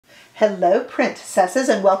Hello, princesses,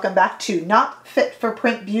 and welcome back to Not Fit for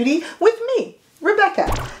Print Beauty with me,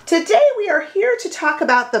 Rebecca. Today we are here to talk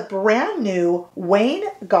about the brand new Wayne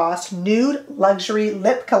Goss Nude Luxury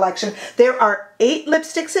Lip Collection. There are 8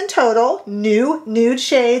 lipsticks in total, new nude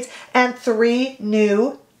shades, and 3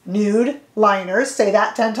 new nude liners. Say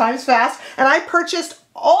that 10 times fast. And I purchased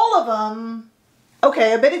all of them.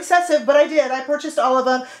 Okay, a bit excessive, but I did. I purchased all of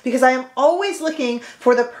them because I am always looking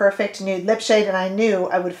for the perfect nude lip shade, and I knew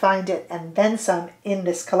I would find it and then some in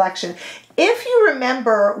this collection. If you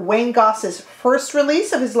remember Wayne Goss's first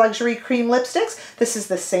release of his luxury cream lipsticks, this is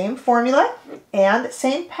the same formula and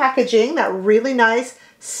same packaging, that really nice,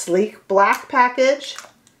 sleek black package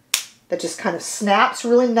that just kind of snaps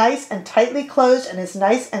really nice and tightly closed and is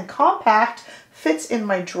nice and compact, fits in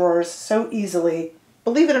my drawers so easily.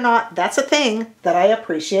 Believe it or not, that's a thing that I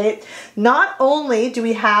appreciate. Not only do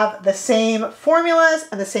we have the same formulas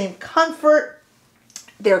and the same comfort,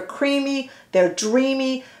 they're creamy, they're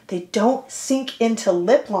dreamy, they don't sink into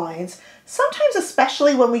lip lines. Sometimes,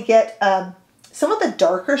 especially when we get some of the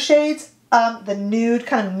darker shades, the nude,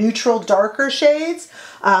 kind of neutral darker shades,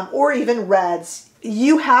 or even reds,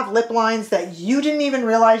 you have lip lines that you didn't even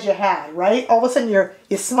realize you had, right? All of a sudden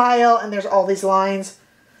you smile and there's all these lines.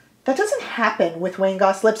 That doesn't happen with Wayne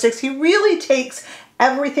Goss lipsticks. He really takes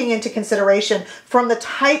everything into consideration, from the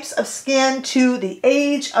types of skin to the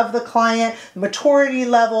age of the client, maturity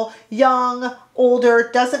level, young,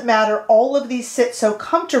 older, doesn't matter. All of these sit so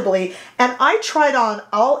comfortably. And I tried on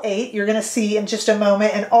all 8, you're gonna see in just a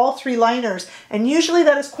moment, and all 3 liners. And usually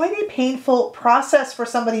that is quite a painful process for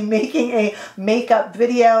somebody making a makeup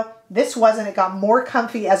video. This wasn't. It got more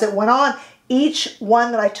comfy as it went on. Each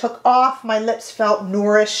one that I took off, my lips felt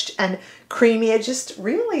nourished and creamy. It just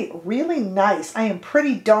really, really nice. I am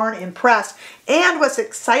pretty darn impressed. And what's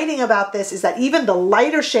exciting about this is that even the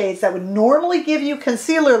lighter shades that would normally give you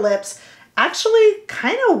concealer lips actually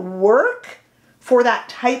kind of work for that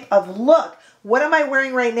type of look. What am I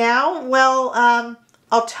wearing right now? Well,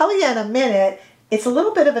 I'll tell you in a minute. It's a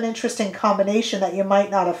little bit of an interesting combination that you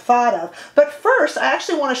might not have thought of. But first, I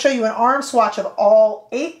actually want to show you an arm swatch of all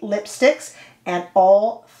 8 lipsticks and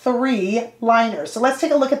all 3 liners. So let's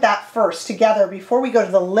take a look at that first together before we go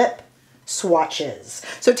to the lip swatches.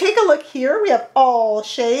 So take a look here. We have all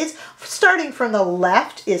shades. Starting from the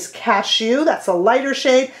left is Cashew. That's a lighter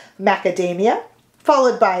shade. Macadamia.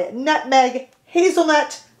 Followed by Nutmeg,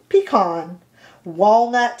 Hazelnut, Pecan,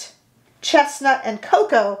 Walnut, Chestnut, and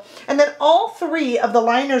Cocoa. And then all 3 of the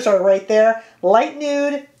liners are right there. Light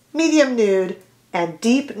nude, medium nude, and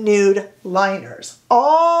deep nude liners.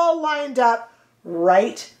 All lined up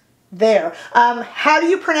right there. How do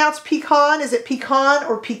you pronounce pecan? Is it pecan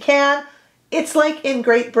or pecan? It's like in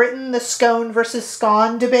Great Britain, the scone versus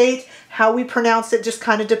scone debate. How we pronounce it just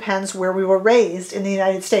kind of depends where we were raised in the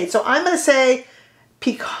United States. So I'm going to say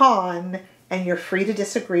pecan, and you're free to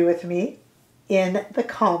disagree with me in the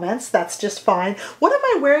comments. That's just fine. What am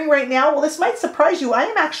I wearing right now? Well, this might surprise you. I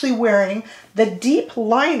am actually wearing the deep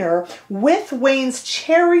liner with Wayne's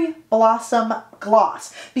Cherry Blossom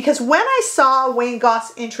Gloss, because when I saw Wayne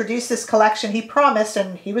Goss introduce this collection, he promised,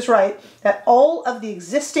 and he was right, that all of the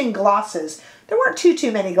existing glosses, there weren't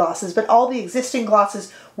too many glosses, but all the existing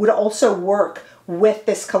glosses would also work with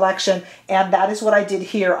this collection, and that is what I did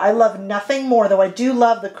here. I love nothing more, though I do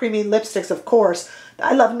love the creamy lipsticks, of course.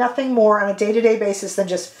 I love nothing more on a day-to-day basis than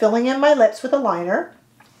just filling in my lips with a liner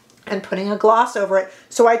and putting a gloss over it.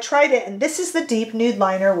 So I tried it, and this is the deep nude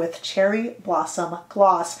liner with Cherry Blossom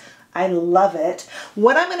Gloss. I love it.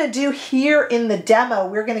 What I'm going to do here in the demo,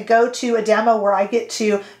 we're going to go to a demo where I get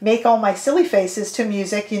to make all my silly faces to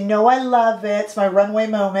music. You know I love it. It's my runway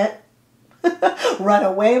moment.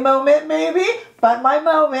 Runaway moment maybe, but my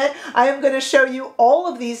moment. I am going to show you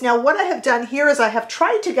all of these. Now what I have done here is I have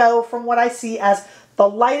tried to go from what I see as the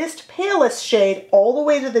lightest, palest shade all the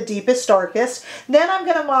way to the deepest, darkest. Then I'm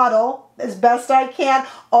going to model, as best I can,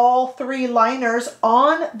 all 3 liners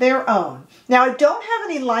on their own. Now I don't have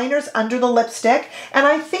any liners under the lipstick, and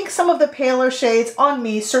I think some of the paler shades on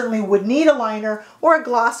me certainly would need a liner or a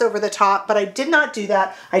gloss over the top, but I did not do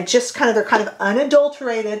that. I just they're kind of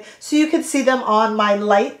unadulterated, so you can see them on my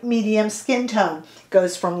light medium skin tone.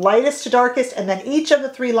 Goes from lightest to darkest, and then each of the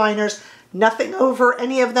 3 liners, nothing over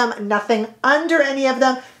any of them, nothing under any of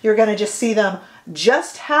them. You're going to just see them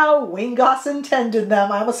just how Wayne Goss intended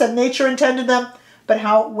them. I almost said nature intended them, but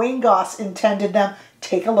how Wayne Goss intended them.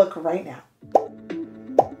 Take a look right now.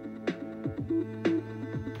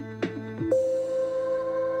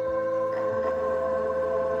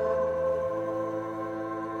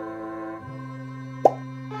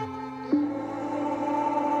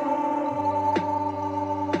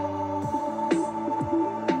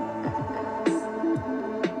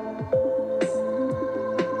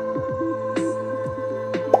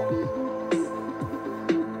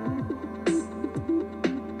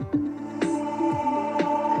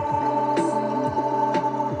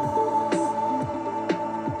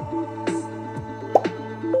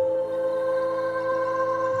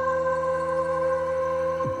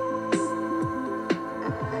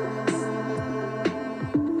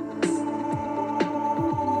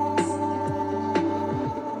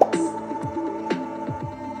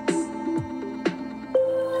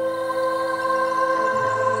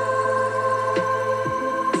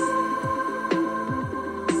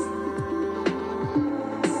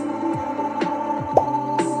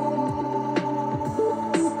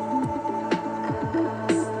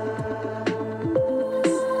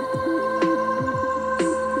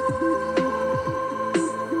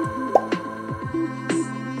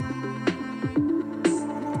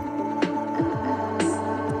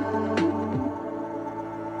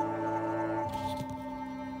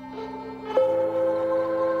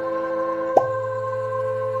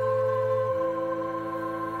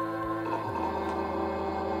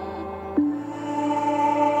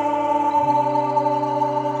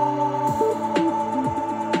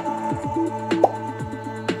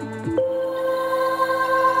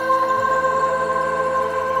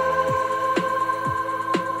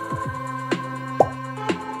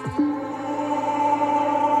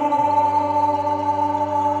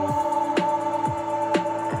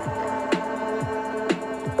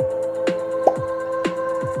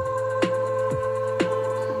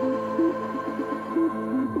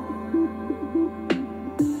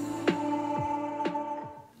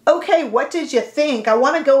 Okay, what did you think? I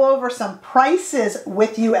want to go over some prices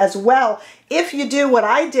with you as well. If you do what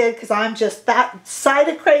I did, because I'm just that side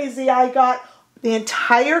of crazy, I got the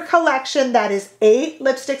entire collection. That is 8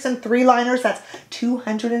 lipsticks and 3 liners. That's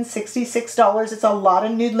 $266. It's a lot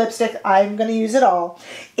of nude lipstick. I'm going to use it all.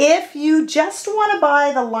 If you just want to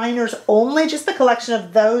buy the liners only, just the collection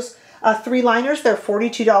of those 3 liners, they're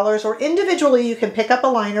 $42, or individually you can pick up a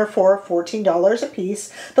liner for $14 a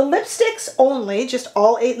piece. The lipsticks only, just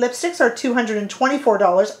all 8 lipsticks, are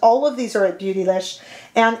 $224. All of these are at Beautylish,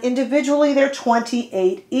 and individually they're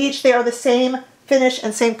 $28 each. They are the same finish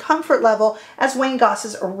and same comfort level as Wayne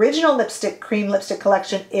Goss's original lipstick cream lipstick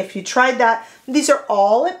collection if you tried that. These are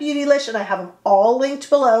all at Beautylish, and I have them all linked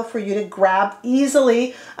below for you to grab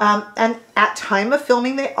easily. And at time of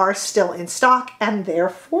filming, they are still in stock and there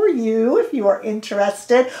for you if you are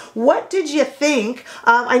interested. What did you think?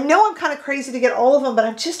 I know I'm kind of crazy to get all of them, but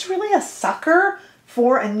I'm just really a sucker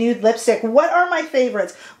for a nude lipstick. What are my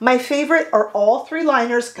favorites? My favorite are all 3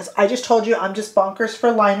 liners, because I just told you I'm just bonkers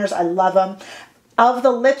for liners. I love them. Of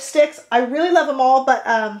the lipsticks, I really love them all, but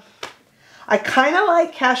I kind of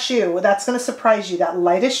like Cashew. That's going to surprise you, that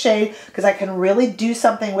lightest shade, because I can really do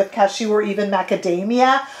something with Cashew or even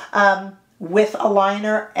Macadamia with a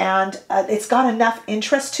liner, and it's got enough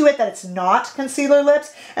interest to it that it's not concealer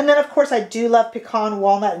lips. And then, of course, I do love Pecan,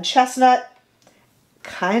 Walnut, and Chestnut.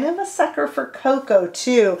 Kind of a sucker for Cocoa,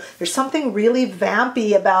 too. There's something really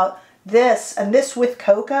vampy about this, and this with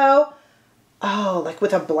Cocoa. Oh, like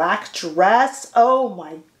with a black dress. Oh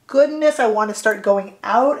my goodness, I want to start going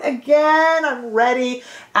out again. I'm ready.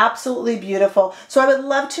 Absolutely beautiful. So I would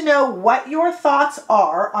love to know what your thoughts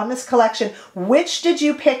are on this collection. Which did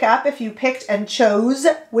you pick up if you picked and chose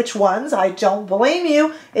which ones? I don't blame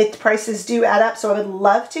you. Prices do add up. So I would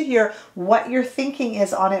love to hear what your thinking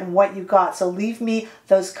is on it and what you got. So leave me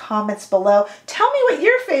those comments below. Tell me what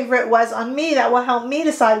your favorite was on me. That will help me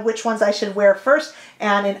decide which ones I should wear first.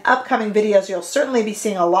 And in upcoming videos, you'll certainly be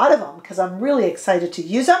seeing a lot of them because I'm really excited to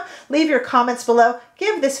use them. Leave your comments below.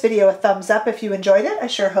 Give this video a thumbs up if you enjoyed it. I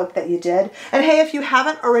sure hope that you did. And hey, if you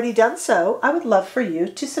haven't already done so, I would love for you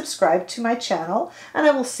to subscribe to my channel, and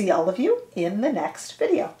I will see all of you in the next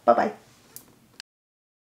video. Bye-bye.